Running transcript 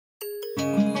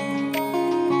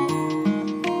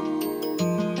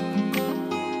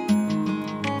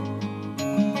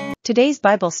Today's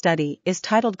Bible study is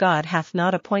titled God Hath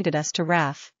Not Appointed Us to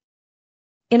Wrath.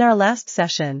 In our last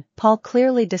session, Paul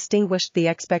clearly distinguished the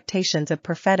expectations of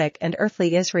prophetic and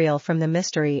earthly Israel from the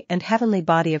mystery and heavenly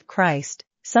body of Christ,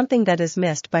 something that is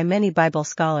missed by many Bible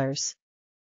scholars.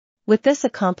 With this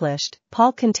accomplished,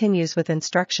 Paul continues with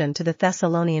instruction to the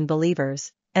Thessalonian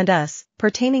believers, and us,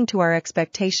 pertaining to our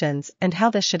expectations and how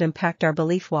this should impact our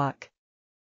belief walk.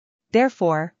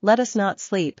 Therefore, let us not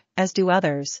sleep, as do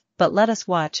others, but let us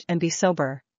watch and be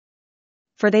sober.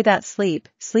 For they that sleep,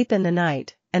 sleep in the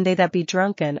night, and they that be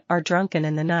drunken are drunken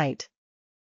in the night.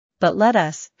 But let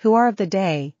us, who are of the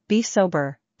day, be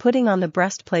sober, putting on the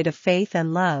breastplate of faith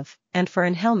and love, and for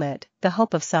an helmet, the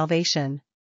hope of salvation.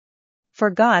 For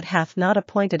God hath not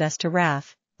appointed us to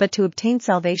wrath, but to obtain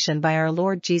salvation by our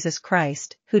Lord Jesus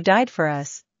Christ, who died for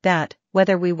us, that,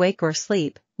 whether we wake or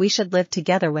sleep, we should live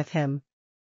together with him.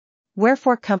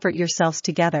 Wherefore comfort yourselves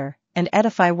together, and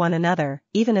edify one another,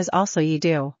 even as also ye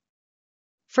do.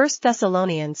 1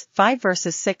 Thessalonians 5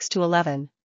 verses 6-11.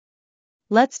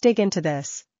 Let's dig into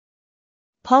this.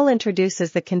 Paul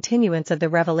introduces the continuance of the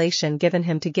revelation given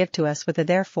him to give to us with a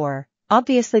therefore,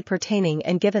 obviously pertaining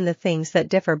and given the things that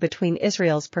differ between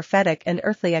Israel's prophetic and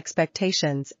earthly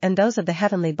expectations and those of the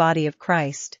heavenly body of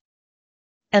Christ.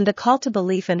 And the call to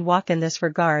belief and walk in this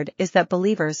regard is that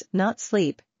believers not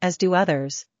sleep, as do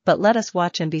others, but let us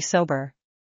watch and be sober.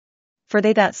 For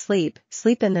they that sleep,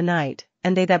 sleep in the night,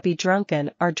 and they that be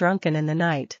drunken are drunken in the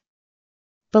night.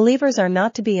 Believers are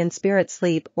not to be in spirit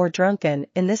sleep or drunken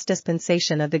in this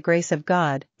dispensation of the grace of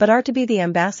God, but are to be the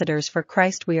ambassadors for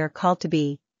Christ we are called to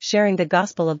be, sharing the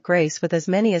gospel of grace with as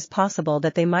many as possible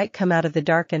that they might come out of the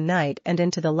dark and night and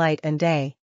into the light and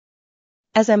day.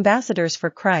 As ambassadors for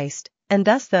Christ, and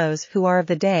thus those who are of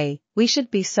the day, we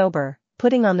should be sober,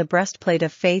 putting on the breastplate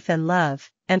of faith and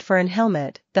love, and for an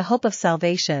helmet, the hope of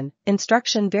salvation,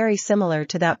 instruction very similar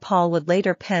to that Paul would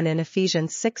later pen in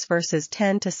Ephesians 6 verses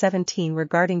 10-17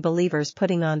 regarding believers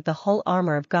putting on the whole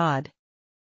armor of God.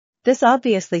 This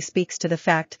obviously speaks to the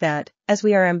fact that, as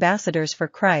we are ambassadors for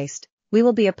Christ, we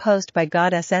will be opposed by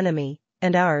God's enemy,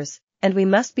 and ours, and we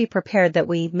must be prepared that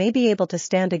we may be able to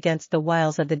stand against the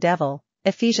wiles of the devil,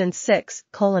 Ephesians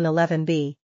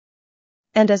 6:11b.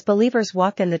 And as believers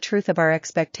walk in the truth of our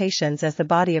expectations as the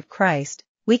body of Christ,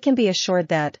 we can be assured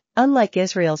that, unlike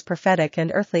Israel's prophetic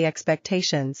and earthly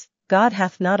expectations, God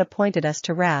hath not appointed us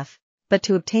to wrath, but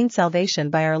to obtain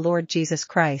salvation by our Lord Jesus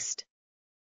Christ.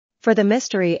 For the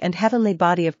mystery and heavenly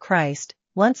body of Christ,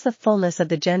 once the fullness of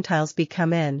the Gentiles be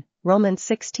come in, Romans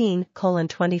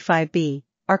 16:25b,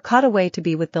 are caught away to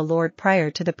be with the Lord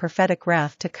prior to the prophetic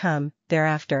wrath to come,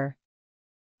 thereafter.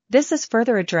 This is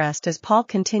further addressed as Paul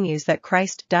continues that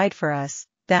Christ died for us,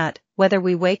 that, whether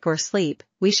we wake or sleep,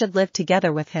 we should live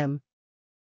together with him.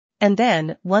 And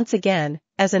then, once again,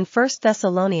 as in 1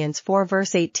 Thessalonians 4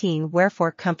 verse 18,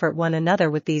 wherefore comfort one another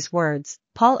with these words,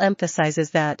 Paul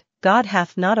emphasizes that, God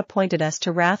hath not appointed us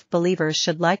to wrath. Believers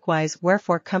should likewise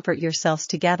wherefore comfort yourselves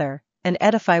together, and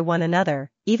edify one another,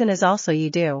 even as also ye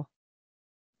do.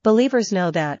 Believers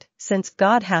know that, since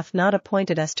God hath not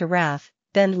appointed us to wrath,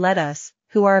 then let us,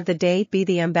 who are of the day, be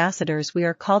the ambassadors we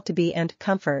are called to be and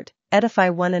comfort, edify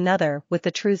one another with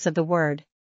the truths of the word.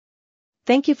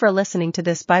 Thank you for listening to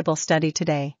this Bible study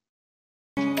today.